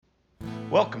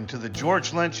Welcome to the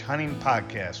George Lynch Hunting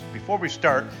Podcast. Before we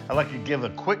start, I'd like to give a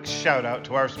quick shout out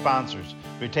to our sponsors.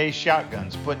 Rite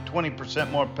Shotguns put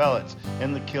 20% more pellets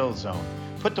in the kill zone.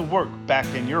 Put the work back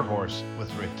in your horse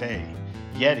with Rite.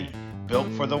 Yeti, built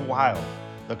for the wild.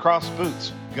 Lacrosse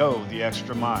boots, go the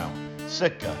extra mile.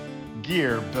 Sitka,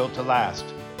 gear built to last.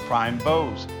 Prime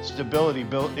bows, stability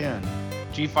built in.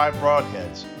 G5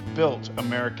 broadheads, built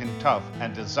American tough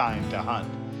and designed to hunt.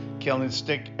 Killing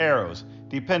stick arrows,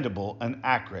 dependable and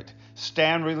accurate.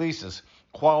 Stand releases,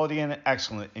 quality and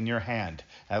excellent in your hand.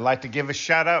 I'd like to give a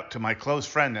shout out to my close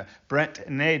friend Brent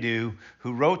Nadeau,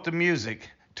 who wrote the music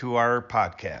to our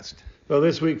podcast. Well,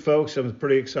 this week, folks, I'm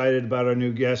pretty excited about our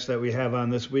new guest that we have on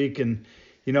this week. And,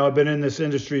 you know, I've been in this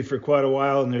industry for quite a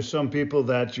while, and there's some people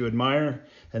that you admire,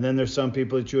 and then there's some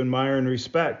people that you admire and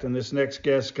respect. And this next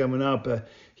guest coming up,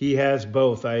 he has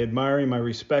both. I admire him, I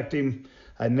respect him.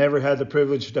 I never had the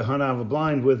privilege to hunt out of a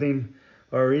blind with him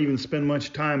or even spend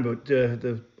much time, but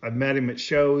I've met him at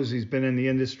shows. He's been in the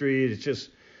industry. It's just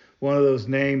one of those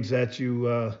names that you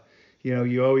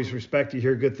always respect. You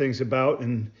hear good things about,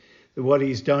 and what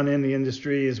he's done in the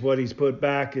industry is what he's put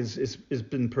back is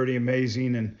been pretty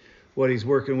amazing, and what he's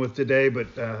working with today.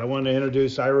 But I want to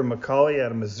introduce Ira McCAULEY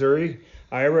out of Missouri.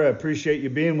 Ira, I appreciate you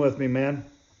being with me, man.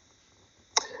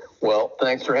 Well,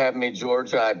 thanks for having me,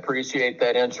 George. I appreciate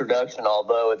that introduction,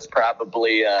 although it's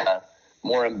probably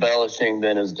more embellishing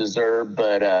than is deserved.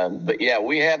 But yeah,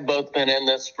 we have both been in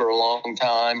this for a long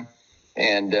time.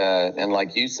 And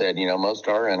like you said, you know, most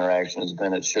of our interaction has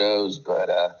been at shows,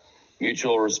 but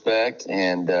mutual respect,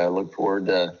 and look forward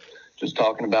to just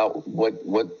talking about what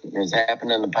has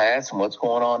happened in the past and what's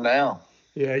going on now.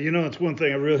 Yeah, you know, it's one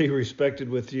thing I really respected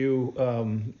with you.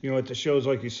 At the shows,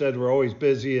 like you said, we're always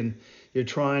busy, and you're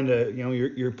trying to,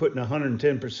 you're putting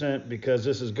 110% because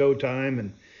this is go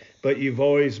time, but you've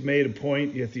always made a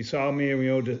point. If you saw me,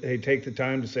 to take the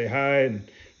time to say hi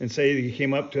and say that you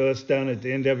came up to us down at the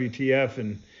NWTF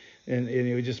and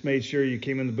you just made sure you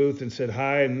came in the booth and said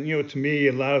hi. And, to me,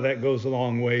 a lot of that goes a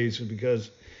long ways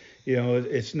because,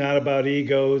 it's not about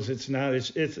egos.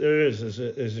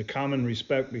 There's a common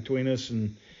respect between us,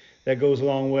 and that goes a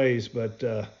long ways. But,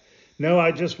 no,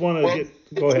 I just want to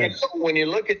go ahead. When you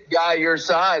look at a guy your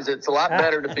size, it's a lot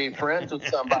better to be friends with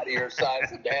somebody your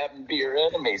size than to have them be your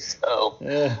enemy. So,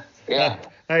 yeah.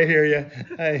 I hear you.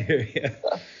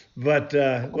 But,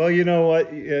 well, you know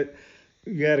what?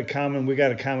 We got a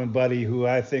common buddy who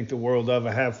I think the world of.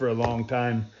 I have for a long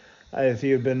time. If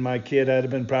he had been my kid, I'd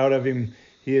have been proud of him.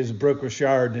 He is Brooke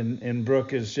Richard, and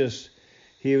Brooke is just,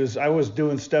 I was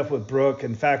doing stuff with Brooke.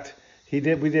 In fact, we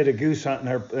did a goose hunt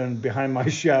behind my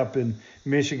shop in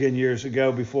Michigan years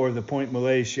ago before the Point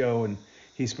Malay show, and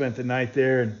he spent the night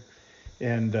there,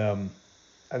 and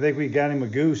I think we got him a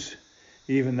goose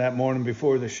even that morning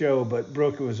before the show. But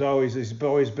Brooke he's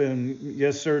always been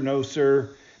yes sir, no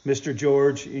sir, Mr.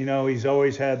 George. He's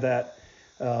always had that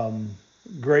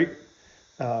great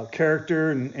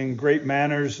character and great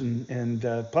manners, and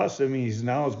plus, I mean, he's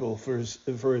knowledgeable for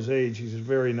his age. He's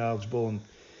very knowledgeable.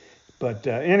 But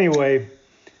anyway,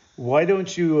 why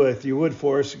don't you, if you would,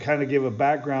 for us, kind of give a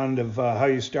background of how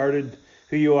you started,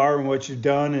 who you are, and what you've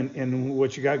done, and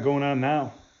what you got going on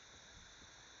now?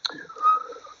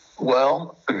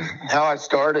 Well, how I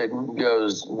started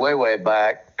goes way, way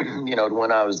back.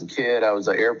 When I was a kid, I was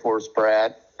an Air Force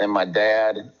brat, and my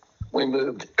dad, we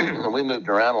moved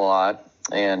around a lot,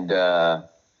 and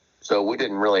so we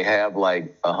didn't really have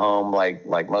like a home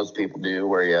like most people do,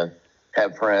 where you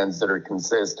have friends that are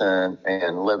consistent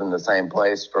and live in the same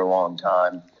place for a long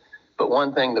time. But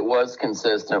one thing that was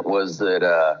consistent was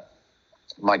that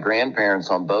my grandparents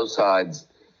on both sides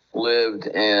lived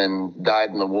in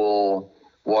dyed-in-the-wool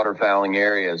waterfowling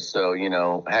areas. So,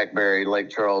 Hackberry, Lake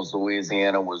Charles,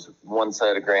 Louisiana was one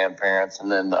set of grandparents,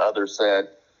 and then the other set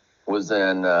was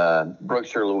in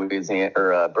Brookshire, Louisiana,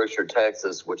 or Brookshire,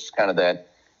 Texas, which is kind of that,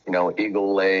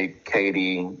 Eagle Lake,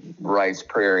 Katy, Rice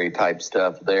Prairie type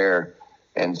stuff there.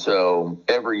 And so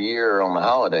every year on the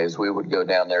holidays, we would go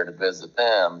down there to visit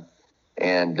them.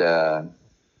 And,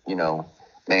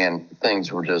 man,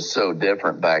 things were just so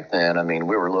different back then. I mean,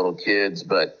 we were little kids,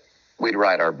 but we'd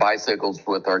ride our bicycles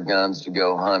with our guns to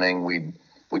go hunting. We'd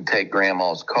take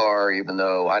grandma's car, even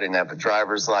though I didn't have a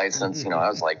driver's license. I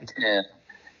was like 10,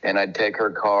 and I'd take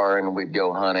her car and we'd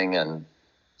go hunting. And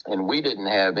we didn't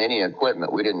have any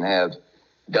equipment. We didn't have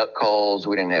duck calls.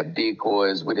 We didn't have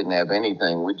decoys. We didn't have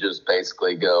anything. We'd just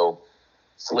basically go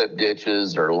slip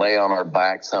ditches or lay on our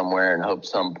back somewhere and hope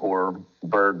some poor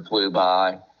bird flew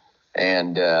by.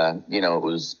 And,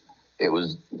 it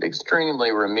was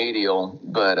extremely remedial,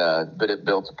 but it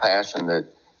built a passion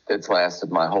that's lasted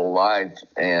my whole life.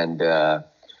 And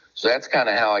that's kind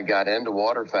of how I got into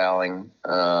waterfowling.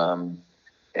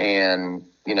 And,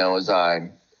 as I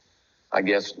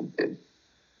guess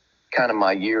kind of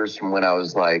my years from when I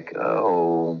was like,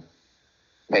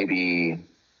 maybe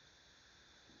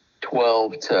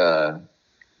 12 to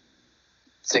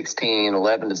 16,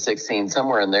 11 to 16,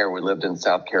 somewhere in there. We lived in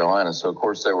South Carolina. So, of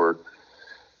course, there were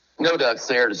no ducks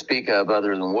there to speak of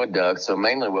other than wood ducks. So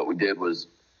mainly what we did was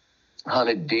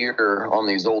hunted deer on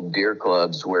these old deer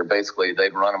clubs where basically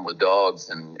they'd run them with dogs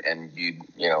and you'd,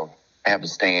 have a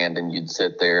stand and you'd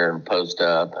sit there and post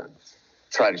up and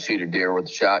try to shoot a deer with a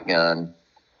shotgun.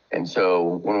 And so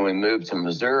when we moved to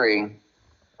Missouri,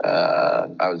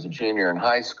 I was a junior in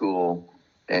high school,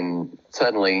 and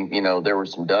suddenly, there were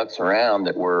some ducks around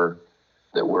that were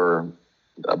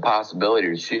a possibility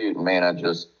to shoot. And man, I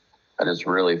just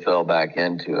really fell back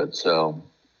into it. So,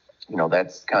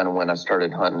 that's kind of when I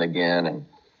started hunting again and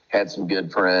had some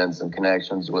good friends and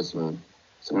connections with some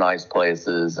nice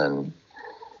places. And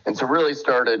so really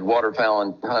started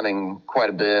waterfowl hunting quite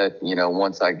a bit,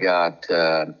 once I got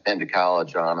into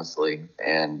college, honestly.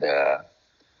 And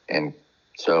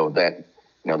so that,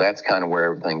 that's kind of where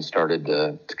everything started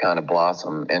to kind of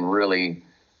blossom. And really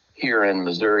here in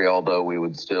Missouri, although we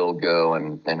would still go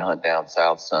and hunt down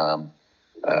south some,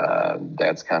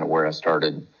 that's kind of where I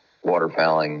started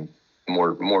waterfowling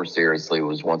more seriously,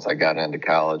 was once I got into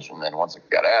college. And then once I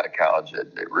got out of college,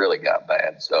 it really got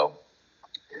bad. So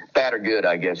bad or good,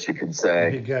 I guess you could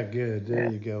say. It got good.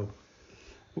 There you go.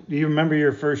 Do you remember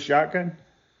your first shotgun?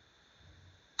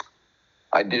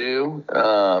 I do.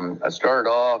 I started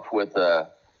off with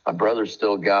my brother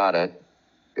still got it.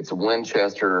 It's a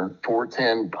Winchester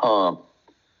 410 pump.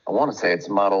 I want to say it's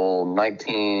model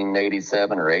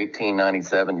 1987 or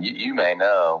 1897. You may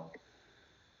know.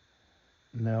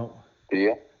 No. Do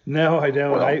you? No, I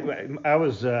don't. Well, I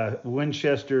was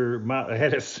Winchester. I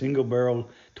had a single barrel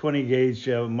 20 gauge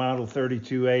model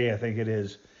 32A, I think it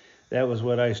is. That was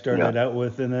what I started out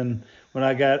with. And then when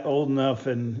I got old enough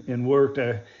and worked,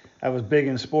 I was big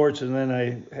in sports, and then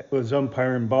I was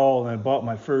umpiring ball, and I bought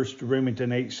my first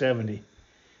Remington 870.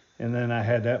 And then I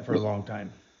had that for a long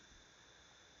time.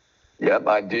 Yep,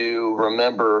 I do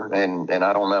remember, and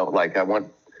I don't know, like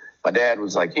my dad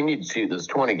was like, you need to shoot this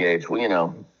 20 gauge.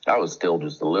 Well, I was still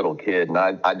just a little kid, and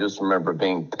I just remember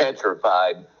being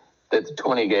petrified that the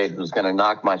 20 gauge was going to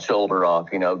knock my shoulder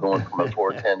off, going from a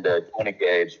 410 to a 20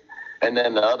 gauge. And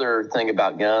then the other thing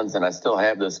about guns, and I still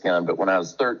have this gun, but when I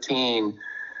was 13,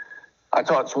 I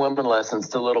taught swimming lessons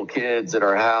to little kids at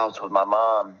our house with my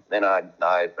mom, and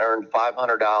I earned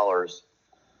 $500,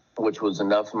 which was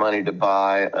enough money to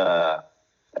buy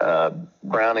a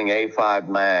Browning A5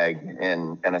 mag,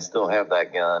 and I still have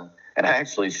that gun. And I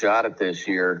actually shot it this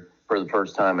year for the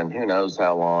first time in who knows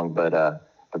how long, but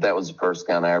that was the first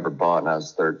gun I ever bought, and I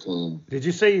was 13. Did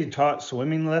you say you taught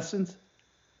swimming lessons?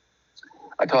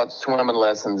 I taught swimming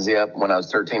lessons, yep, when I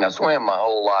was 13. I swam my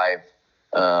whole life.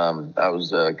 I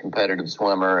was a competitive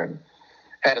swimmer and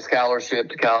had a scholarship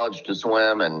to college to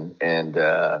swim, and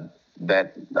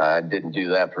that I didn't do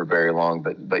that for very long.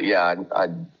 But yeah, I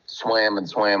swam and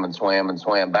swam and swam and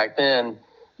swam. Back then,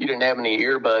 you didn't have any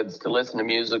earbuds to listen to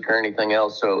music or anything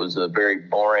else, so it was a very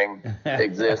boring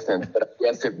existence. But I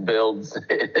guess it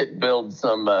builds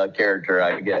some character,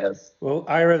 I guess. Well,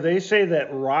 Ira, they say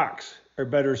that rocks are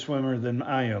better swimmer than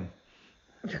I am.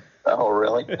 Oh,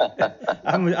 really?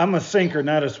 I'm a sinker,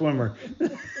 not a swimmer.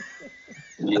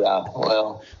 Yeah,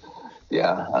 well,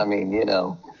 yeah. I mean,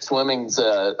 swimming's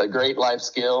a great life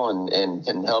skill and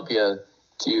can help you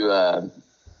to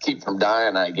keep from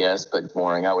dying, I guess, but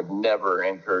boring. I would never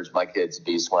encourage my kids to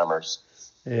be swimmers.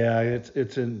 Yeah,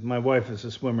 my wife is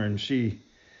a swimmer, and she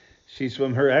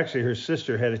swam. Her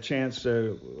sister had a chance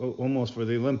almost for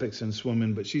the Olympics in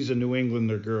swimming, but she's a New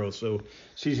Englander girl, so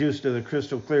she's used to the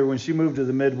crystal clear. When she moved to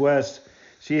the Midwest,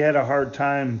 she had a hard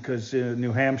time because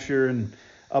New Hampshire and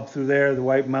up through there, the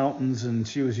White Mountains, and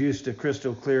she was used to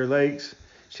crystal clear lakes.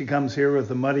 She comes here with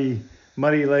the muddy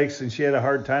lakes, and she had a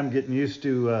hard time getting used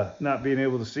to not being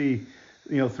able to see,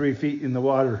 3 feet in the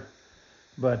water.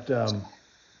 But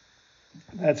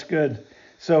that's good.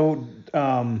 So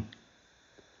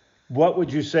what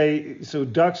would you say? So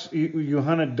ducks, you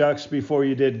hunted ducks before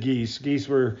you did geese.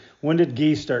 When did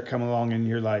geese start coming along in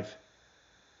your life?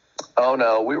 Oh,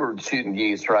 no, we were shooting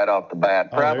geese right off the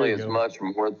bat, probably as go. much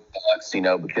more than ducks,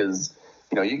 because,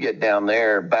 you get down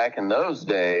there back in those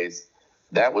days,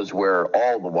 that was where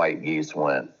all the white geese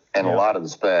went and a lot of the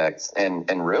specks.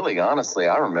 And really, honestly,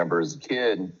 I remember as a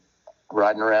kid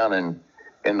riding around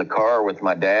in the car with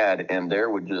my dad, and there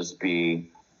would just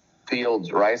be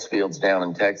rice fields down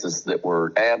in Texas that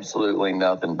were absolutely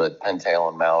nothing but pintail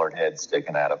and mallard heads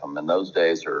sticking out of them. And those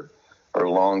days are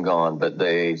long gone, but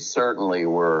they certainly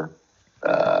were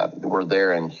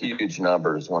there in huge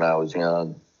numbers when I was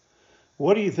young.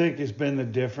 What do you think has been the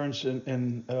difference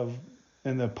in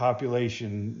the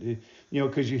population?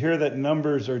 Because you hear that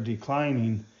numbers are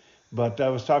declining, but I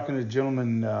was talking to a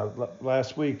gentleman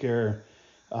last week there,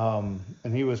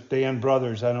 and he was Dan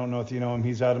Brothers. I don't know if you know him.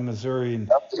 He's out of Missouri. And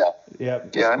yeah,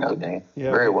 I know Dan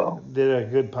very well. Did a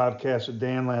good podcast with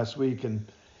Dan last week, and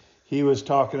he was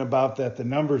talking about that the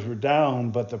numbers were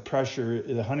down, but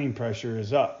the hunting pressure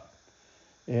is up.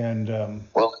 And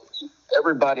well,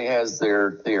 everybody has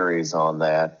their theories on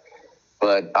that,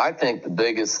 but I think the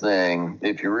biggest thing,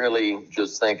 if you really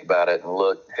just think about it and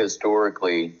look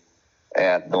historically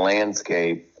at the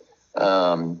landscape,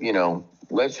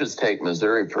 let's just take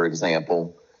Missouri, for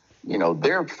example.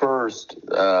 Their first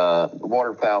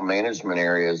waterfowl management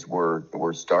areas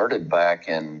were started back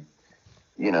in,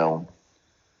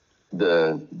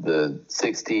 the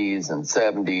 60s and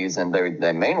 70s, and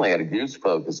they mainly had a goose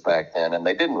focus back then, and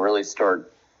they didn't really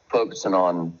start focusing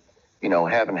on,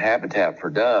 having habitat for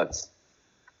ducks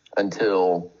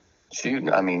until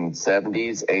 70s,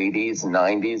 80s,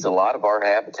 90s. A lot of our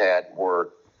habitat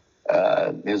work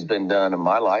has been done in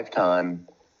my lifetime.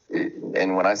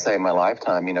 And when I say my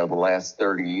lifetime, the last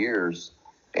 30 years.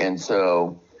 And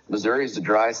so Missouri is a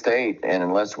dry state, and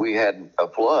unless we had a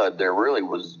flood, there really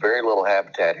was very little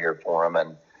habitat here for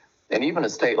them. And even a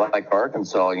state like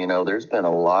Arkansas, there's been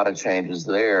a lot of changes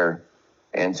there.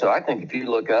 And so I think if you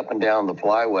look up and down the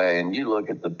flyway and you look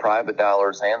at the private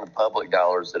dollars and the public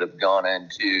dollars that have gone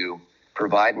into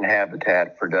providing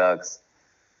habitat for ducks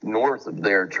north of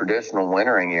their traditional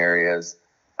wintering areas,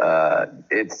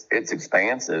 it's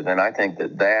expansive. And I think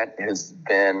that has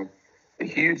been a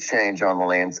huge change on the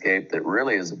landscape that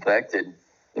really has affected,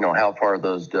 how far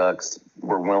those ducks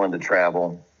were willing to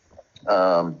travel.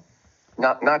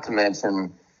 Not to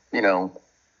mention,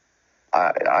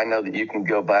 I know that you can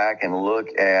go back and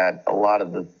look at a lot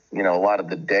of the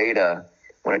data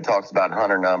when it talks about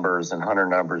hunter numbers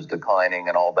declining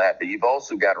and all that. But you've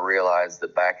also got to realize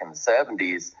that back in the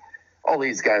 70s, all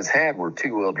these guys had were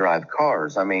two-wheel drive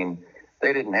cars. I mean,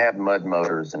 they didn't have mud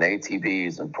motors and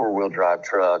ATVs and four-wheel drive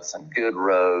trucks and good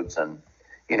roads. And,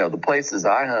 the places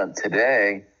I hunt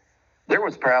today, there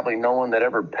was probably no one that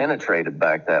ever penetrated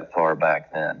back that far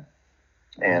back then.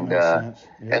 And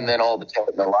and then all the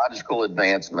technological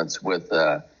advancements with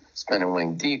spinning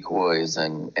wing decoys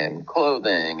and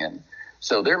clothing. And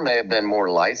so there may have been more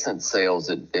licensed sales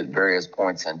at various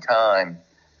points in time,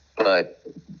 but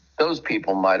those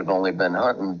people might have only been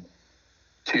hunting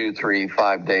 2, 3,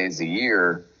 5 days a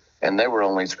year, and they were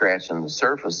only scratching the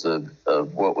surface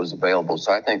of what was available.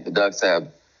 So I think the ducks have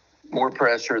more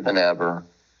pressure than ever.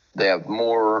 They have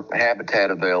more habitat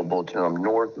available to them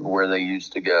north of where they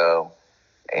used to go.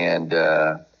 And,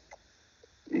 they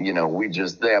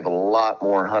have a lot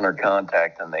more hunter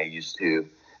contact than they used to.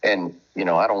 And,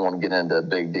 I don't want to get into a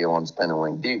big deal on spinning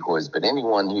wing decoys, but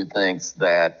anyone who thinks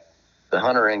that the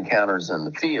hunter encounters in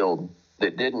the field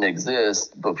that didn't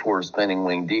exist before spinning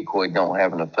wing decoy don't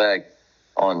have an effect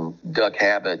on duck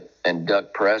habit and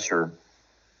duck pressure,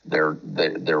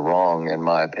 they're wrong, in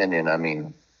my opinion. I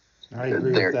mean, I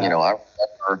agree with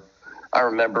that. I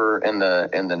remember in the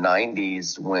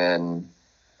 90s when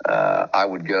I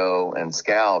would go and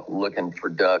scout looking for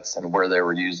ducks and where they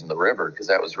were using the river, because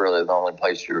that was really the only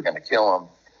place you were going to kill them.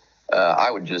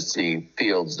 I would just see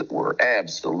fields that were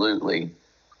absolutely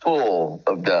full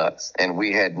of ducks, and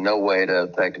we had no way to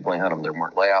effectively hunt them. There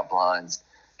weren't layout blinds.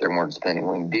 There weren't spinning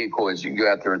wing decoys. You can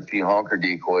go out there with a few honker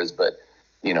decoys, but,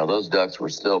 those ducks were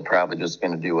still probably just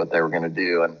going to do what they were going to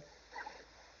do. And,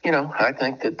 I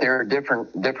think that they're a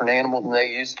different animal than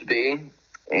they used to be.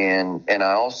 And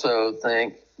I also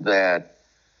think that,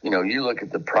 you look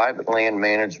at the private land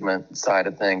management side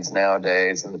of things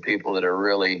nowadays, and the people that are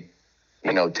really,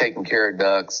 taking care of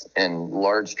ducks in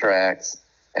large tracts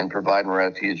and providing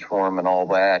refuge for them and all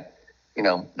that,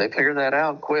 they figure that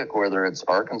out quick, whether it's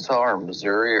Arkansas or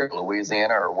Missouri or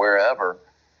Louisiana or wherever.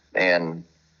 And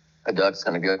a duck's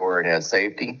going to go where it has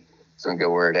safety. It's going to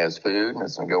go where it has food, and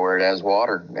it's going to go where it has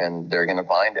water, and they're going to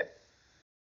find it.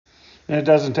 And it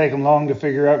doesn't take them long to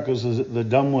figure out, because the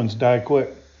dumb ones die quick.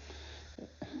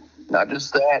 Not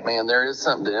just that, man. There is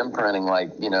something to imprinting,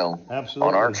 Absolutely.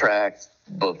 On our tracks,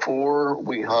 before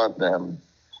we hunt them,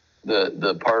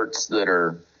 the parts that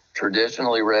are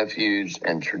traditionally refuge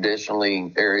and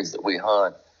traditionally areas that we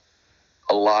hunt,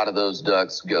 a lot of those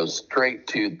ducks go straight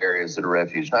to the areas that are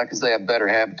refuge, not because they have better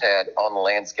habitat on the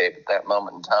landscape at that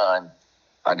moment in time,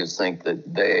 I just think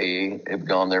that they have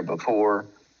gone there before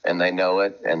and they know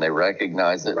it and they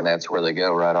recognize it, and that's where they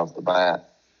go right off the bat.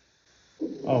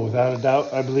 Oh, without a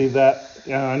doubt, I believe that.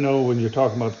 Yeah, I know when you're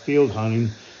talking about field hunting,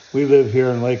 we live here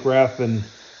in Lake Raffin,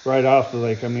 right off the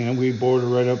lake. I mean, we border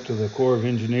right up to the Corps of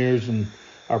Engineers, and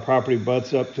our property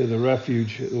butts up to the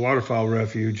refuge, the waterfowl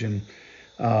refuge. And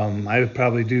I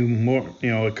probably do more.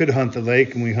 I could hunt the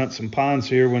lake, and we hunt some ponds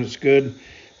here when it's good,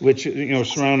 which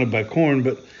surrounded by corn.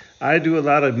 But I do a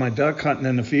lot of my duck hunting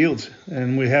in the fields,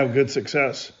 and we have good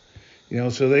success.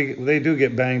 So they do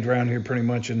get banged around here pretty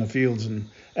much in the fields, and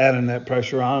adding that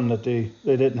pressure on that they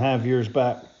didn't have years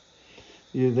back.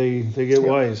 They get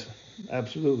wise,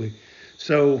 absolutely.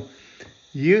 So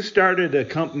you started a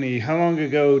company. How long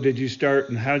ago did you start,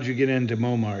 and how did you get into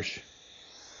MOMarsh?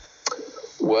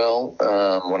 Well,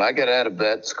 when I got out of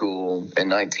vet school in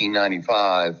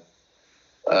 1995,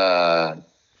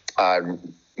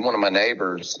 one of my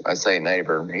neighbors, I say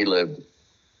neighbor, he lived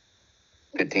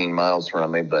 15 miles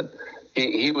from me, but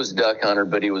he was a duck hunter,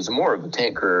 but he was more of a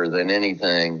tinkerer than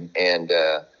anything. And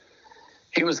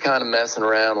he was kind of messing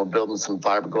around with building some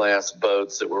fiberglass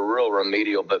boats that were real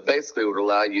remedial, but basically would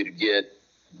allow you to get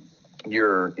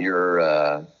your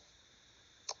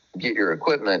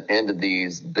equipment into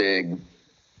these big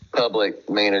public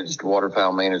managed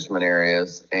waterfowl management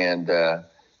areas. And, they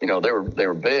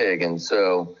were big. And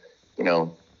so,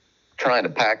 trying to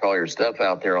pack all your stuff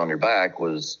out there on your back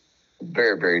was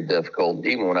very, very difficult,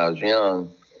 even when I was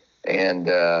young. And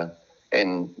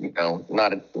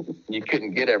you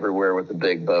couldn't get everywhere with a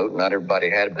big boat. Not everybody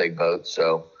had a big boat.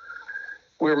 So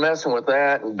we were messing with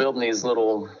that and building these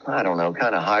little, kind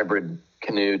of hybrid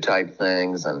canoe type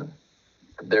things. And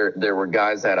there were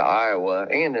guys out of Iowa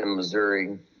and in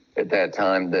Missouri at that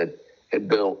time that had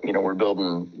built, we're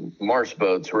building marsh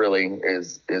boats, really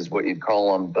is what you'd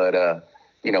call them. But,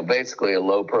 basically a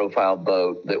low profile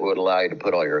boat that would allow you to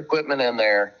put all your equipment in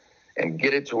there and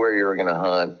get it to where you were going to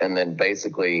hunt, and then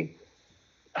basically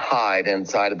hide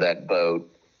inside of that boat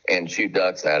and shoot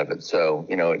ducks out of it. So,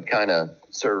 it kind of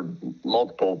served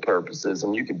multiple purposes,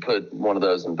 and you could put one of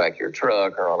those in the back of your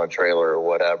truck or on a trailer or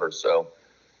whatever. So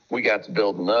we got to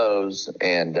building those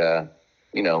and,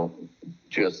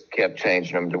 just kept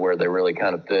changing them to where they really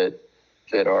kind of fit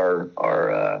our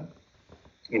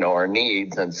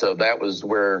needs. And so that was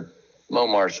where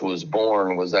MOMarsh was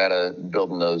born, was out of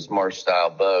building those marsh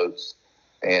style boats.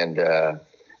 And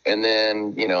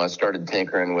then, I started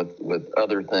tinkering with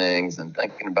other things and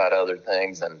thinking about other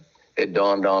things. And it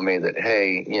dawned on me that,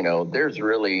 hey, there's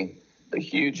really a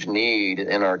huge need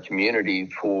in our community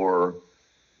for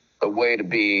a way to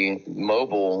be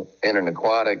mobile in an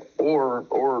aquatic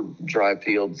or dry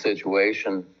field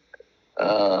situation.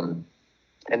 And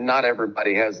not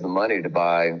everybody has the money to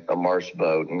buy a marsh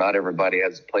boat, and not everybody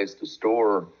has a place to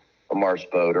store a marsh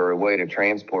boat or a way to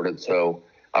transport it. So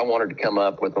I wanted to come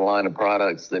up with a line of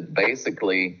products that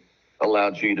basically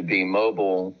allowed you to be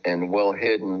mobile and well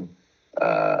hidden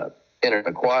in an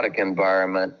aquatic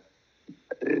environment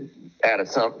out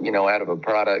of a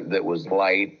product that was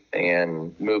light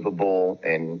and movable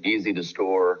and easy to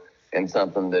store and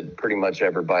something that pretty much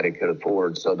everybody could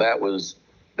afford. So that was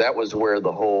where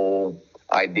the whole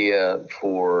idea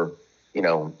for, the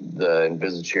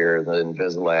InvisiChair, the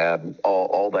InvisiLab,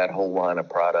 all that whole line of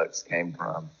products came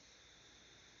from.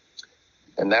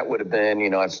 And that would have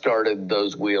been, I started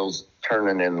those wheels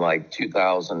turning in like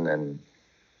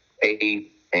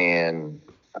 2008, and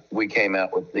we came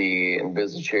out with the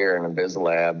InvisiChair and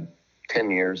InvisiLab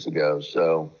 10 years ago.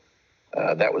 So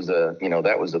that was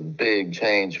a big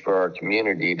change for our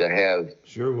community to have,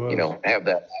 sure was. Have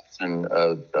that option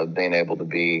of being able to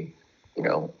be,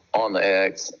 on the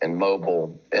X and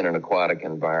mobile in an aquatic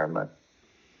environment.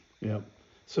 Yeah.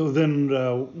 So then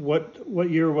what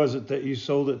year was it that you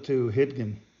sold it to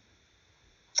Hidgen?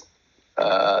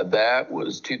 That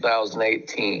was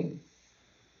 2018.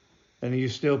 And are you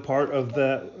still part of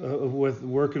that with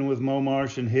working with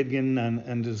MOMarsh and Hidgen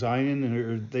and designing, and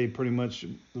are they pretty much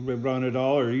run it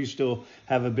all, or you still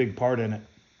have a big part in it?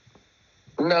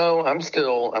 No, I'm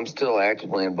still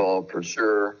actively involved for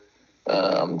sure.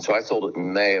 So I sold it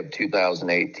in May of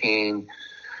 2018.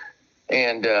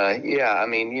 And,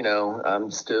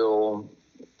 I'm still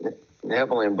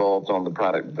heavily involved on the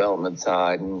product development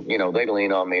side. And, they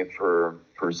lean on me for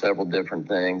several different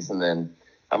things. And then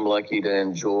I'm lucky to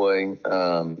enjoy,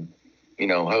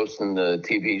 hosting the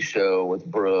TV show with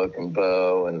Brooke and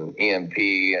Bo and EMP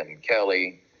and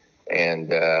Kelly.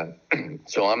 And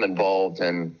so I'm involved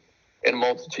in a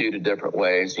multitude of different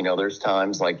ways. There's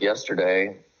times like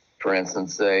yesterday, for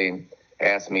instance, they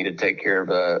asked me to take care of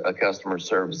a customer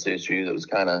service issue that was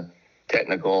kind of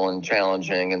technical and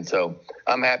challenging. And so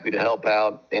I'm happy to help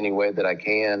out any way that I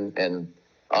can. And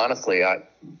honestly,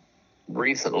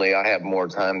 recently I have more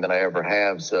time than I ever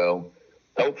have. So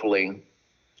hopefully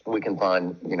we can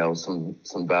find,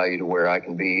 some value to where I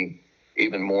can be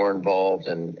even more involved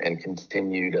and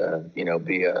continue to,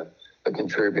 be a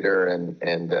contributor and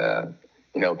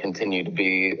continue to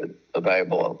be a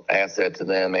valuable asset to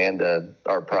them and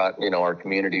our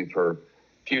community for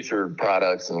future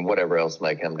products and whatever else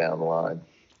may come down the line.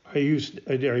 Do you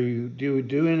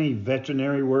do any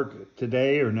veterinary work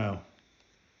today or no?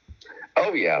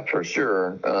 Oh yeah, for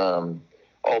sure.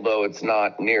 Although it's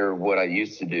not near what I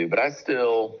used to do, but I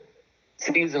still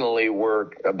seasonally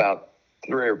work about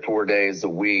 3 or 4 days a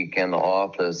week in the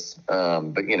office.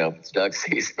 But if it's duck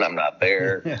season, I'm not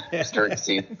there. It's turkey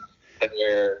season, I'm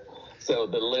there. So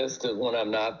the list of when I'm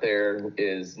not there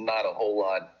is not a whole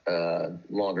lot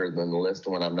longer than the list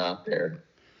of when I'm not there.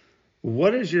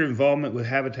 What is your involvement with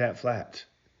Habitat Flats?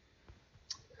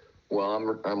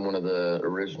 Well, I'm one of the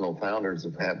original founders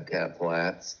of Habitat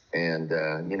Flats, and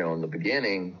in the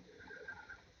beginning,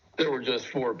 there were just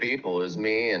 4 people. It was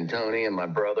me and Tony and my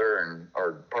brother and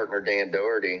our partner Dan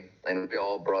Doherty, and we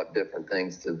all brought different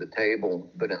things to the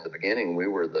table. But in the beginning, we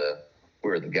were the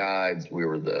guides, we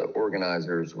were the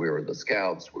organizers, we were the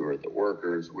scouts, we were the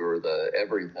workers, we were the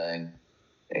everything.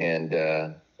 And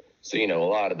so a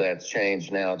lot of that's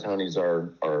changed now. Tony's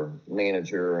our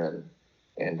manager,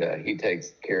 and he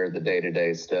takes care of the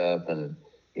day-to-day stuff. And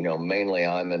mainly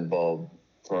I'm involved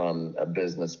from a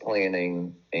business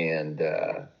planning and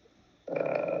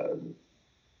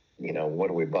what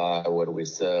do we buy, what do we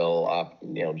sell,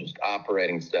 just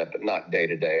operating stuff, but not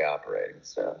day-to-day operating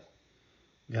stuff.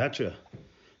 Gotcha.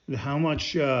 How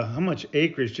much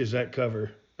acreage does that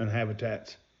cover on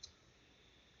Habitats?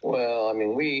 Well, I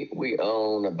mean, we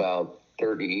own about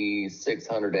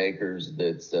 3,600 acres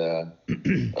that's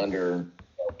under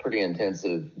pretty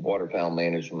intensive waterfowl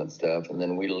management stuff. And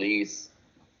then we lease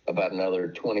about another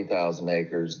 20,000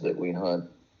 acres that we hunt.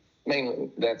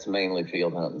 That's mainly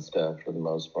field hunting stuff for the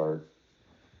most part.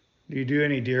 Do you do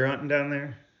any deer hunting down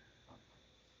there?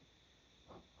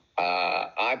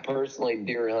 I personally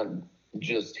deer hunt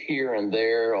just here and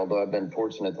there, although I've been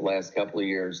fortunate the last couple of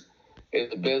years.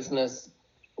 As a business,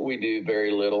 we do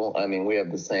very little. I mean, we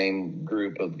have the same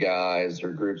group of guys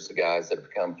or groups of guys that have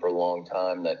come for a long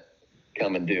time that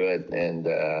come and do it, and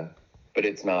but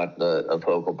it's not a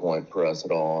focal point for us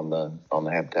at all on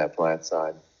the Habitat Flat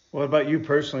side. What about you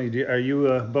personally? Are you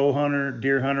a bow hunter,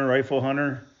 deer hunter, rifle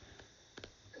hunter?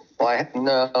 Well,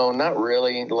 no, not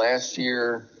really. Last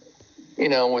year,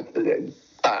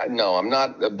 no, I'm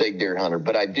not a big deer hunter,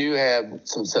 but I do have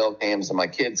some cell cams, and my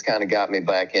kids kind of got me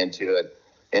back into it.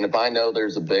 And if I know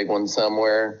there's a big one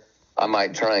somewhere, I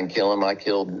might try and kill him. I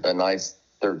killed a nice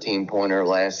 13-pointer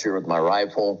last year with my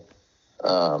rifle,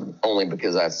 only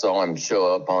because I saw him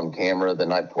show up on camera the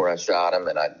night before I shot him,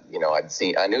 and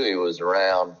I knew he was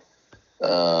around.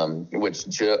 Which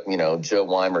Joe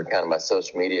Weimer, kind of my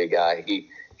social media guy,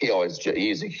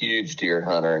 he's a huge deer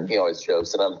hunter, and he always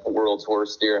jokes that I'm the world's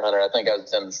worst deer hunter. I think I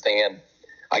was in the stand.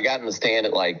 I got in the stand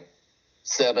at like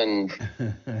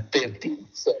 7:50,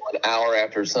 so an hour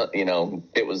after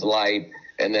it was light,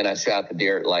 and then I shot the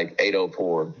deer at like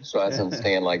 8:04. So I was in the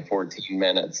stand like 14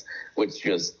 minutes, which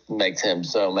just makes him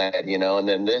so mad, And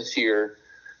then this year,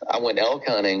 I went elk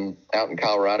hunting out in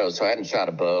Colorado, so I hadn't shot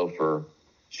a bow for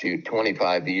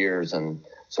 25 years, and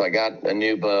so I got a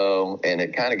new bow, and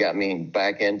it kind of got me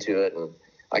back into it, and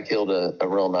I killed a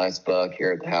real nice buck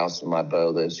here at the house with my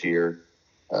bow this year.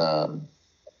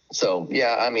 So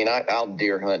yeah, I mean, I'll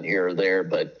deer hunt here or there,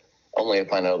 but only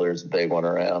if I know there's a big one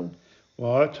around.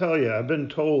 Well, I'll tell you, I've been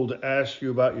told to ask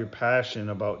you about your passion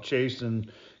about chasing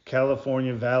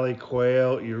California valley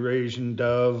quail, Eurasian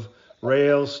dove,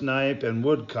 rail, snipe, and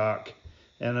woodcock,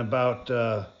 and about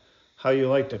how you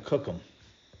like to cook them.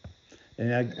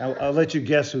 And I'll let you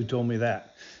guess who told me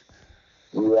that.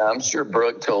 Yeah, I'm sure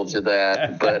Brooke told you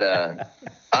that, but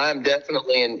I'm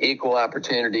definitely an equal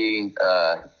opportunity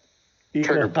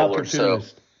trigger puller. So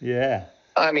yeah,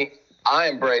 I mean, I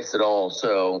embrace it all.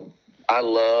 So I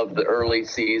love the early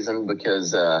season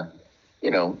because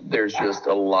there's just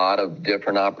a lot of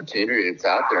different opportunities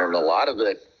out there, and a lot of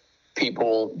it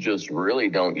people just really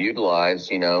don't utilize.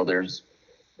 There's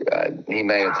he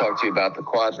may have talked to you about the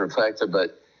quadrifecta,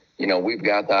 but we've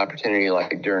got the opportunity,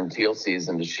 like during teal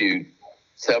season, to shoot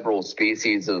several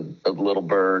species of little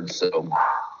birds. So,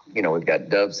 we've got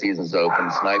dove seasons open,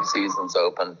 snipe seasons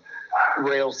open,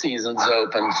 rail seasons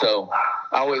open. So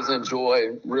I always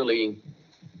enjoy really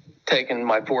taking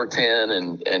my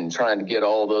 410 and trying to get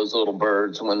all those little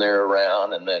birds when they're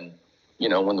around. And then,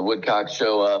 when the woodcocks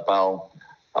show up,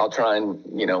 I'll try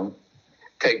and,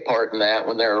 take part in that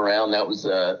when they're around. That was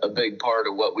a big part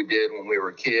of what we did when we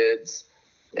were kids.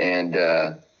 And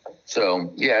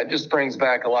so, it just brings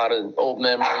back a lot of old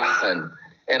memories.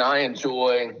 And I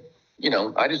enjoy,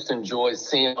 I just enjoy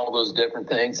seeing all those different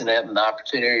things and having the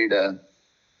opportunity to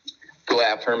go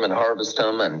after them and harvest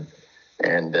them. And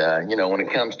when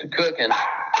it comes to cooking,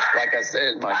 like I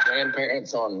said, my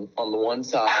grandparents on the one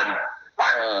side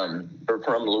are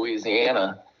from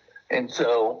Louisiana. And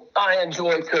so I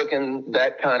enjoy cooking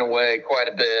that kind of way quite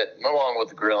a bit, along with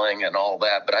the grilling and all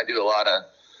that. But I do a lot of,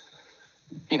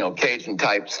 Cajun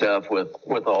type stuff with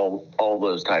all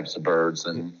those types of birds.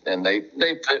 And they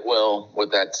fit well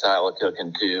with that style of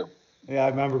cooking too. Yeah, I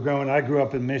remember I grew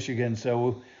up in Michigan.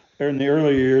 So in the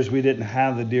early years, we didn't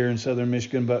have the deer in southern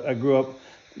Michigan. But I grew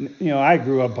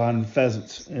up on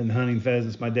pheasants and hunting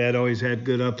pheasants. My dad always had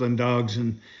good upland dogs,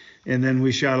 and then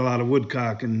we shot a lot of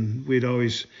woodcock, and we'd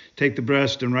always take the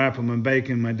breast and wrap them in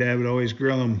bacon. My dad would always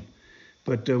grill them,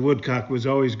 but woodcock was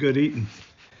always good eating.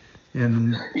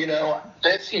 And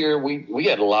this year we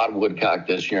had a lot of woodcock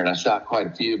this year, and I shot quite a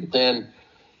few. But then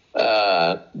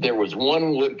there was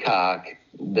one woodcock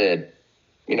that,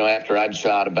 after I'd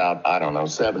shot about,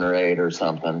 7 or 8 or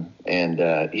something,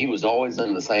 and he was always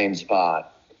in the same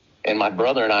spot. And my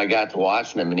brother and I got to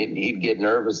watching him, and he'd get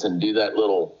nervous and do that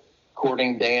little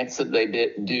courting dance that they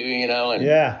do, and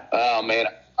oh man,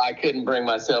 I couldn't bring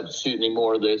myself to shoot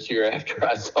anymore this year after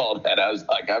I saw that. I was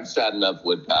like, I've shot enough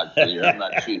woodcock this year. I'm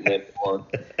not shooting anymore.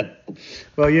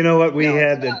 Well, you know what? We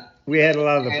had a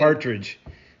lot of the partridge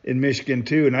in Michigan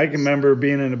too, and I can remember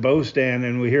being in a bow stand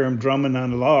and we hear them drumming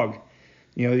on the log.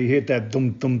 You hit that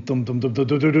dum dum dum dum dum dum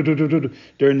dum dum dum dum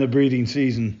during the breeding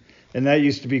season, and that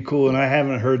used to be cool. And I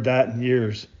haven't heard that in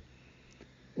years.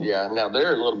 Yeah, now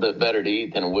they're a little bit better to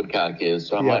eat than a woodcock is,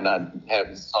 so I might not have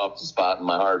the softest spot in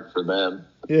my heart for them.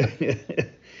 Yeah.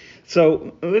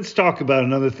 So let's talk about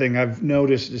another thing I've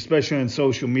noticed, especially on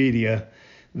social media,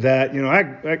 that,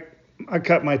 I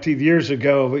cut my teeth years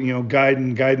ago,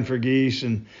 guiding for geese,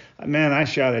 and man, I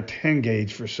shot a 10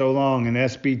 gauge for so long, an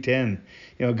SB10,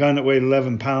 a gun that weighed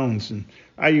 11 pounds, and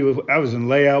I was in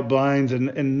layout blinds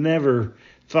and never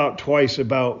thought twice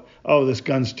about, this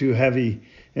gun's too heavy.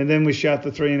 And then we shot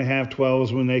the 3.5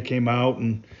 12s when they came out,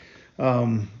 and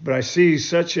but I see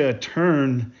such a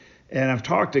turn, and I've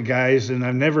talked to guys, and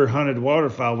I've never hunted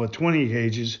waterfowl with 20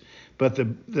 gauges, but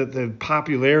the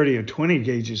popularity of 20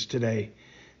 gauges today,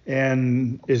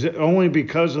 and is it only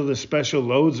because of the special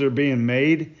loads that are being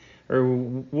made, or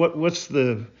what's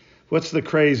the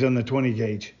craze on the 20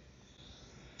 gauge?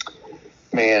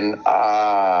 Man,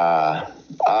 I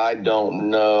don't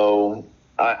know.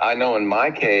 I know in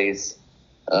my case.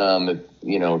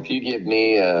 If you give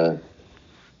me a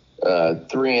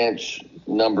 3-inch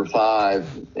number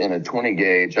 5 in a 20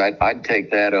 gauge, I'd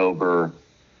take that over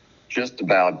just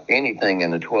about anything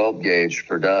in a 12 gauge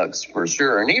for ducks for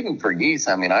sure. And even for geese,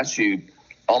 I shoot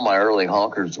all my early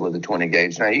honkers with a 20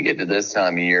 gauge. Now you get to this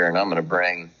time of year and I'm going to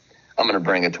bring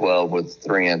a 12 with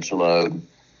 3-inch load.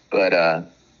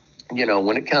 But,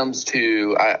 when it comes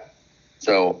to,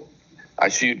 I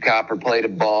shoot copper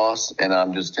plated boss, and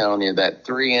I'm just telling you that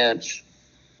 3-inch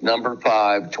number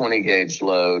 5 20 gauge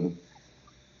load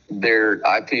there,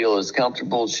 I feel as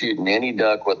comfortable shooting any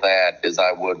duck with that as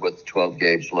I would with the 12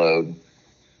 gauge load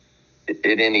at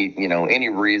any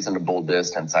reasonable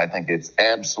distance. I think it's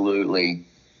absolutely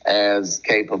as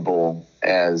capable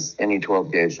as any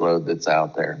 12 gauge load that's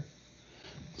out there.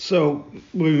 So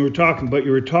you were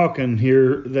talking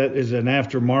here that is an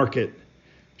aftermarket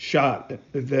shot,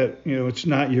 that it's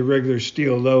not your regular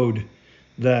steel load,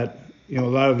 that a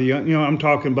lot of the young, I'm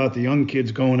talking about the young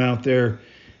kids going out there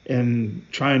and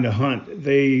trying to hunt.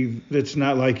 It's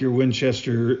not like your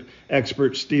Winchester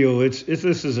expert steel. This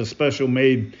is a special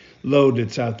made load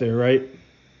that's out there, right?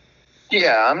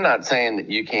 Yeah, I'm not saying that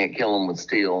you can't kill them with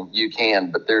steel. You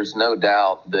can, but there's no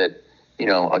doubt that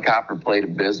a copper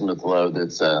plated bismuth load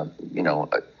that's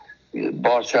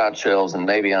boss shot shells, and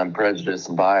maybe I'm prejudiced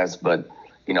and biased, but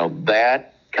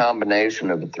that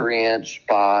combination of a 3-inch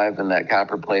 5 and that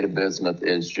copper plated bismuth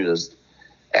is just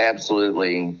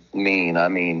absolutely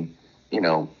mean.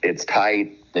 It's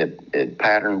tight, it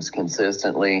patterns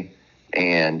consistently,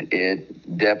 and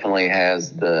it definitely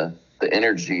has the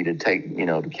energy to take,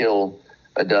 to kill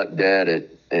a duck dead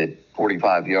at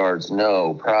 45 yards,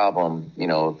 no problem.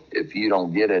 If you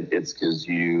don't get it, it's because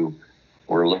you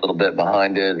were a little bit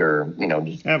behind it, or,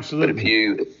 just, absolutely. But if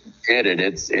you hit it,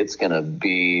 it's going to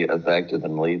be effective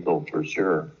and lethal for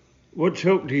sure. What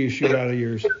choke do you shoot out of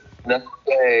yours?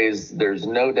 There's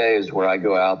no days where I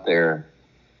go out there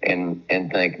and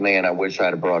think, man, I wish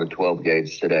I'd have brought a 12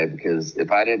 gauge today, because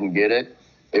if I didn't get it,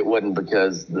 it wasn't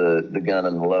because the gun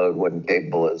and the load wasn't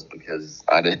capable. It's because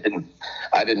I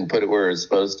didn't put it where it's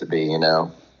supposed to be,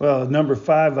 Well, number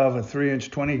 5 of a 3-inch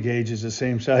 20 gauge is the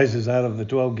same size as out of the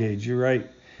 12 gauge. You're right.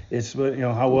 It's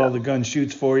how well the gun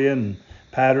shoots for you and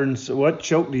patterns. What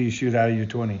choke do you shoot out of your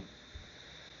 20?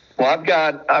 Well, I've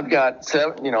got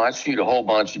 7. I shoot a whole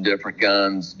bunch of different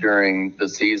guns during the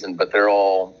season, but they're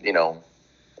all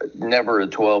never a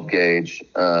 12 gauge.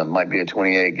 Might be a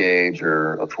 28 gauge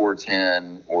or a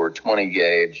 410 or 20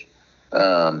 gauge.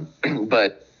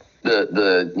 But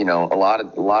a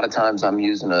lot of times I'm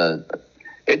using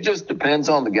it just depends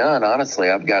on the gun, honestly.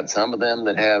 I've got some of them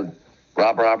that have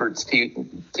Rob Roberts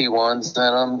T1s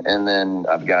in them, and then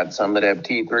I've got some that have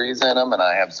T3s in them, and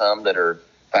I have some that are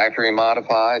factory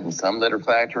modified and some that are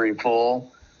factory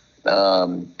full.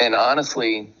 And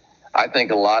honestly, I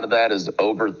think a lot of that is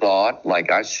overthought.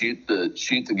 Like, I shoot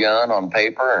the gun on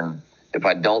paper, and if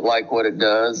I don't like what it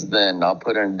does, then I'll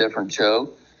put in a different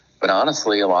choke. But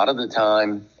honestly, a lot of the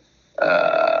time,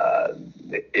 I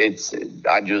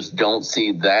just don't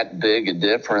see that big a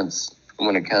difference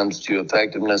when it comes to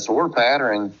effectiveness or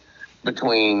pattern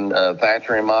between a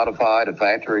factory modified, a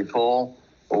factory full,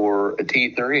 or a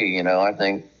T3.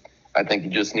 I think you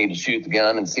just need to shoot the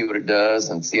gun and see what it does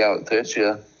and see how it fits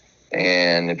you.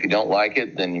 And if you don't like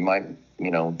it, then you might,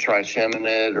 try shimming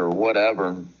it or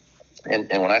whatever. And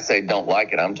when I say don't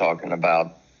like it, I'm talking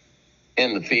about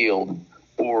in the field,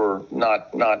 or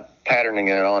not patterning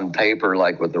it on paper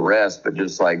like with the rest, but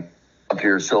just like up to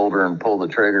your shoulder and pull the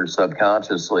trigger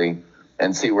subconsciously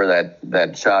and see where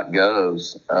that shot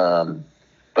goes. But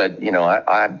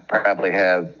I probably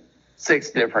have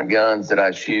 6 different guns that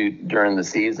I shoot during the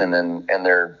season, and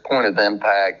their point of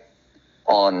impact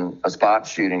on a spot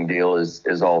shooting deal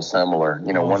is all similar.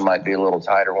 One might be a little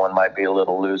tighter, one might be a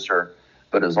little looser,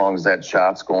 but as long as that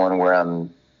shot's going where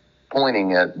I'm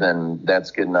pointing it, then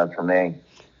that's good enough for me.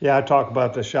 Yeah, I talk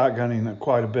about the shotgunning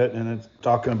quite a bit, and it's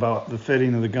talking about the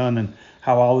fitting of the gun and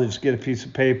how I'll just get a piece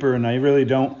of paper, and I really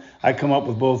don't. I come up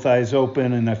with both eyes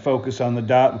open, and I focus on the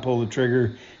dot and pull the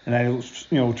trigger, and I,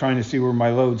 trying to see where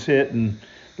my loads hit. And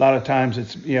a lot of times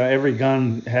it's, every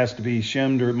gun has to be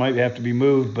shimmed or it might have to be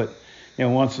moved, but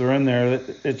once they're in there,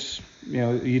 it's,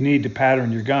 you need to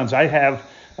pattern your guns. I have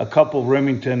a couple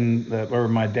Remington, or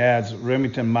my dad's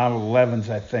Remington Model 11s,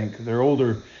 I think. They're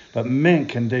older, but mint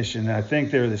condition. I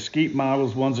think they're the Skeet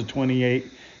models. One's a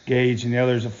 28 gauge and the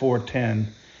other's a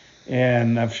 410.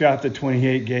 And I've shot the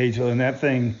 28 gauge, and that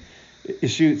thing, it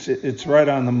shoots, it's right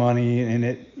on the money, and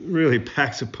it really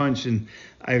packs a punch. And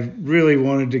I really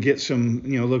wanted to get some,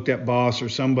 looked at Boss or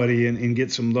somebody and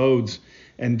get some loads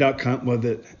and duck hunt with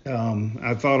it.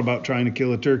 I thought about trying to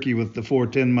kill a turkey with the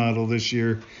 410 model this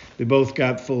year. They both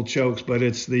got full chokes, but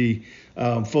it's the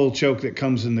full choke that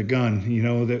comes in the gun.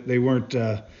 That they weren't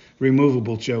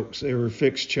removable chokes; they were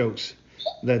fixed chokes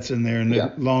that's in there, and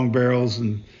the long barrels,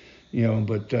 and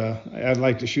But I'd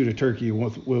like to shoot a turkey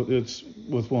with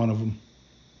one of them.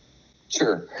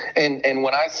 Sure, and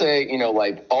when I say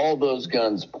like all those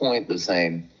guns point the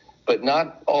same, but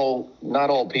not all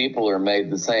people are made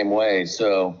the same way.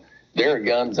 So there are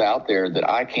guns out there that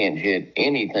I can't hit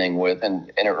anything with,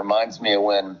 and it reminds me of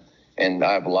when. And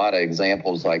I have a lot of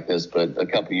examples like this, but a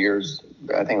couple of years,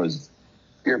 I think it was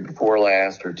year before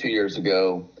last or 2 years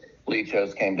ago, Lee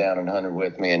Chose came down and hunted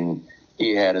with me, and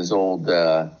he had his old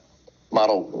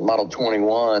Model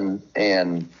 21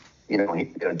 and, he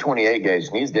had a 28 gauge,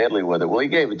 and he's deadly with it. Well, he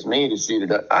gave it to me to shoot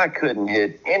it up. I couldn't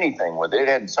hit anything with it. It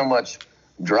had so much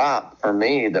drop for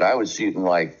me that I was shooting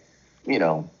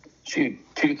shoot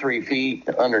 2-3 feet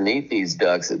underneath these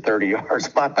ducks at 30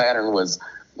 yards. My pattern was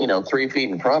 3 feet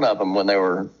in front of them when they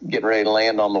were getting ready to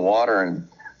land on the water. And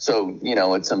so,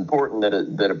 it's important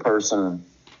that a person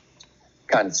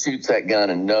kind of shoots that gun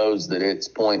and knows that it's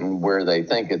pointing where they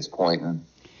think it's pointing.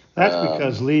 That's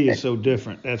because Lee is so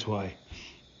different. That's why.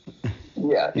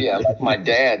 Yeah. My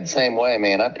dad, same way,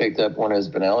 man. I picked up one of his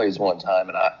Benellis one time,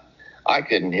 and I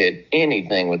couldn't hit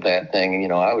anything with that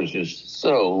thing. I was just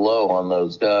so low on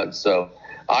those ducks. So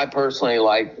I personally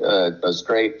like a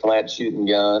straight flat shooting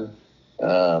gun.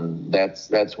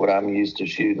 That's what I'm used to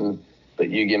shooting. But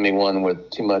you give me one with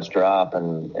too much drop,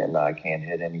 and I can't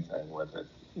hit anything with it.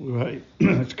 Right.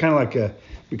 It's kind of like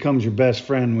becomes your best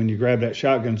friend when you grab that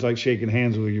shotgun. It's like shaking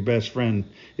hands with your best friend.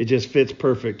 It just fits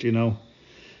perfect, And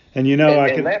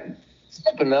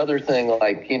that's another thing,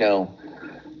 like,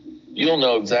 you'll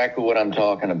know exactly what I'm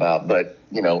talking about. But,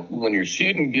 when you're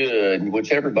shooting good,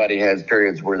 which everybody has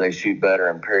periods where they shoot better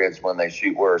and periods when they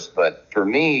shoot worse. But for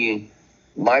me,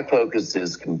 my focus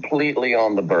is completely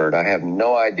on the bird. I have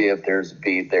no idea if there's a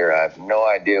bead there. I have no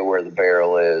idea where the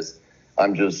barrel is.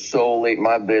 I'm just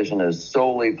my vision is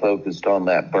solely focused on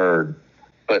that bird.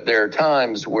 But there are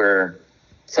times where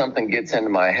something gets into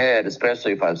my head,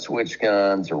 especially if I've switched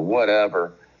guns or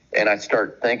whatever, and I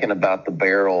start thinking about the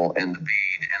barrel and the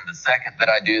bead. And the second that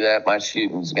I do that, my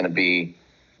shooting's going to be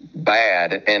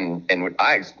bad. And when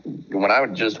I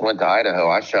just went to Idaho,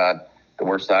 I shot the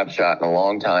worst I've shot in a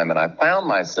long time. And I found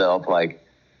myself like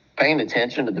paying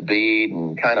attention to the bead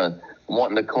and kind of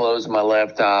wanting to close my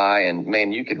left eye. And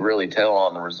man, you could really tell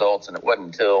on the results. And it wasn't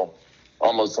until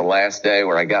almost the last day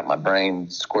where I got my brain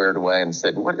squared away and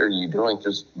said, what are you doing?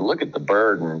 Just look at the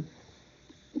bird and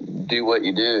do what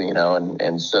you do,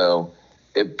 And so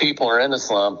if people are in a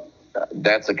slump,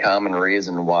 that's a common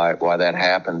reason why that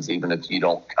happens, even if you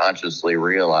don't consciously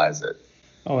realize it.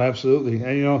 Oh, absolutely.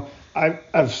 And,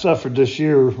 I've suffered this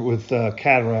year with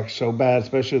cataracts so bad,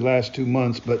 especially the last 2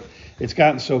 months, but it's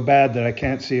gotten so bad that I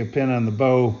can't see a pin on the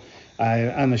bow.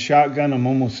 On the shotgun, I'm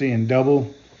almost seeing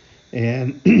double.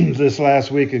 And this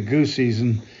last week of goose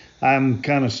season, I'm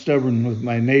kind of stubborn with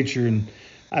my nature, and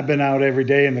I've been out every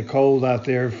day in the cold out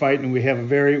there fighting. We have a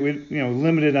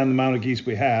limited on the amount of geese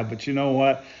we have, but you know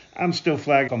what? I'm still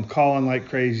flagged. I'm calling like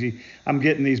crazy. I'm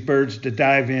getting these birds to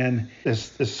dive in.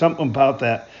 There's something about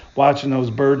that. Watching those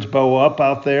birds bow up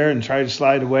out there and try to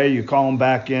slide away, you call them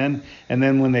back in, and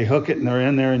then when they hook it and they're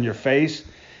in there in your face,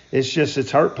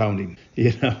 it's heart pounding.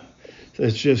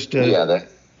 It's just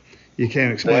you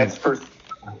can't explain.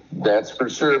 That's for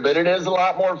sure. But it is a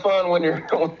lot more fun when you're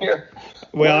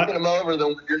working them over than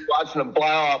when you're watching them blow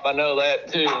up. I know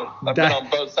that too. I've been on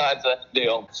both sides of that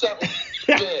deal. Something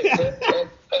fix.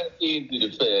 That's easy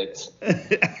to fix.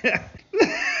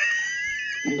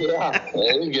 Yeah,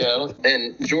 there you go.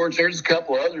 And George, there's a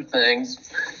couple other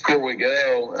things before we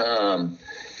go,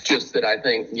 just that I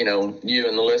think, you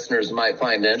and the listeners might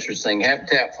find interesting.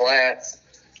 Habitat Flats,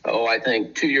 I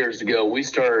think 2 years ago, we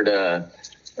started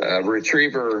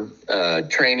retriever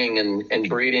training and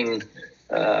breeding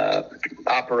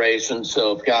operations.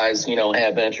 So if guys,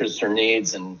 have interests or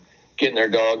needs and getting their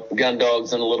gun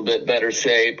dogs in a little bit better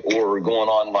shape or going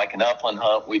on like an upland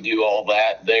hunt, we do all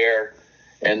that there.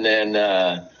 And then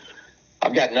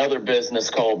I've got another business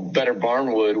called Better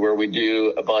Barnwood where we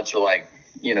do a bunch of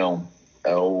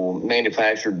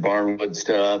manufactured barnwood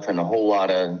stuff and a whole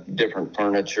lot of different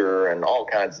furniture and all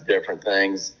kinds of different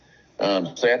things.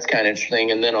 So that's kind of interesting.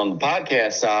 And then on the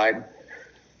podcast side,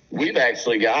 we've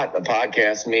actually got a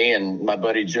podcast, me and my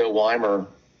buddy Joe Weimer.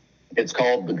 It's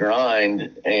called The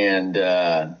Grind. And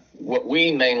what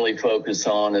we mainly focus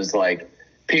on is like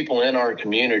people in our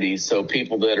community. So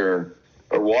people that are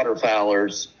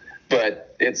waterfowlers,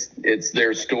 but it's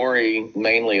their story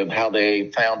mainly of how they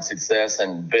found success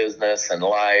in business and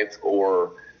life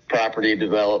or property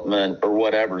development or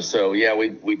whatever. So yeah,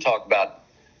 we talk about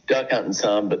duck hunting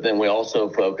some, but then we also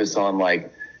focus on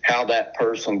like how that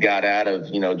person got out of,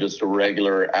 just a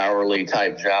regular hourly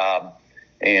type job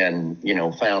and,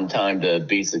 found time to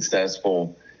be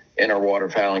successful in our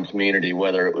waterfowling community,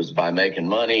 whether it was by making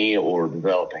money or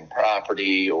developing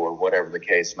property or whatever the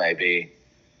case may be.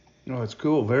 Oh, it's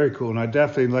cool. Very cool. And I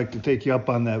definitely like to take you up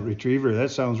on that retriever.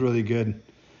 That sounds really good.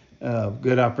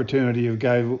 Good opportunity of a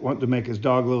guy wanting to make his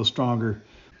dog a little stronger.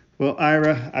 Well,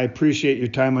 Ira, I appreciate your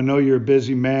time. I know you're a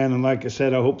busy man. And like I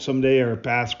said, I hope someday our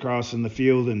paths cross in the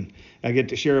field and I get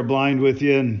to share a blind with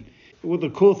you. And well,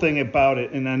 the cool thing about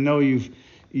it, and I know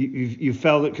you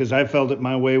felt it because I felt it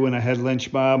my way when I had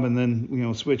Lynch Bob and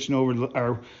then, switching over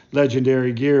our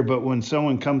legendary gear. But when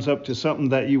someone comes up to something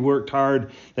that you worked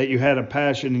hard, that you had a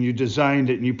passion and you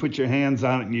designed it and you put your hands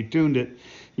on it and you tuned it,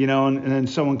 and then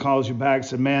someone calls you back and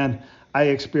said, man, I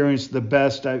experienced the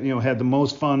best. I, had the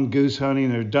most fun goose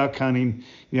hunting or duck hunting,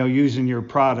 using your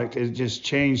product. It just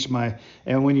changed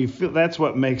and when you feel, that's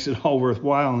what makes it all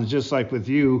worthwhile. And just like with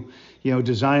you,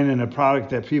 designing a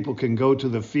product that people can go to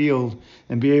the field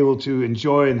and be able to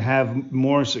enjoy and have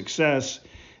more success.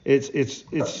 It's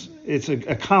an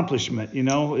accomplishment,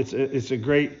 it's a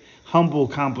great, humble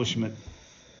accomplishment.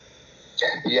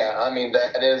 Yeah. I mean,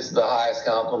 that is the highest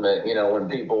compliment, when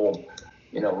people,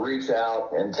 reach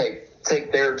out and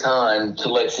take their time to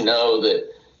let you know that,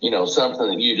 something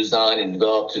that you designed and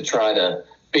developed to try to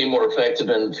be more effective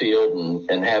in the field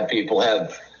and have people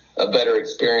have a better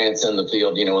experience in the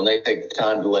field. When they take the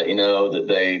time to let you know that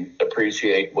they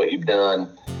appreciate what you've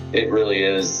done, it really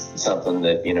is something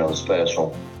that, is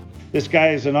special. This guy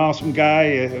is an awesome guy.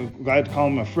 I'm glad to call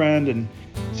him a friend, and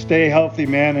stay healthy,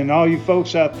 man. And all you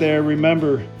folks out there,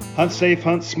 remember, hunt safe,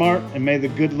 hunt smart, and may the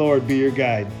good Lord be your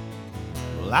guide.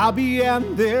 Well, I'll be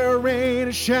out there, rain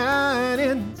or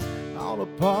shining, all a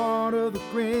part of the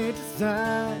great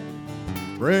design.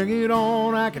 Bring it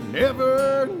on, I can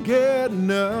never get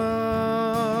enough.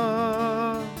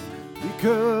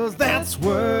 Because that's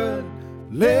what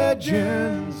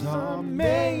legends are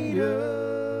made of.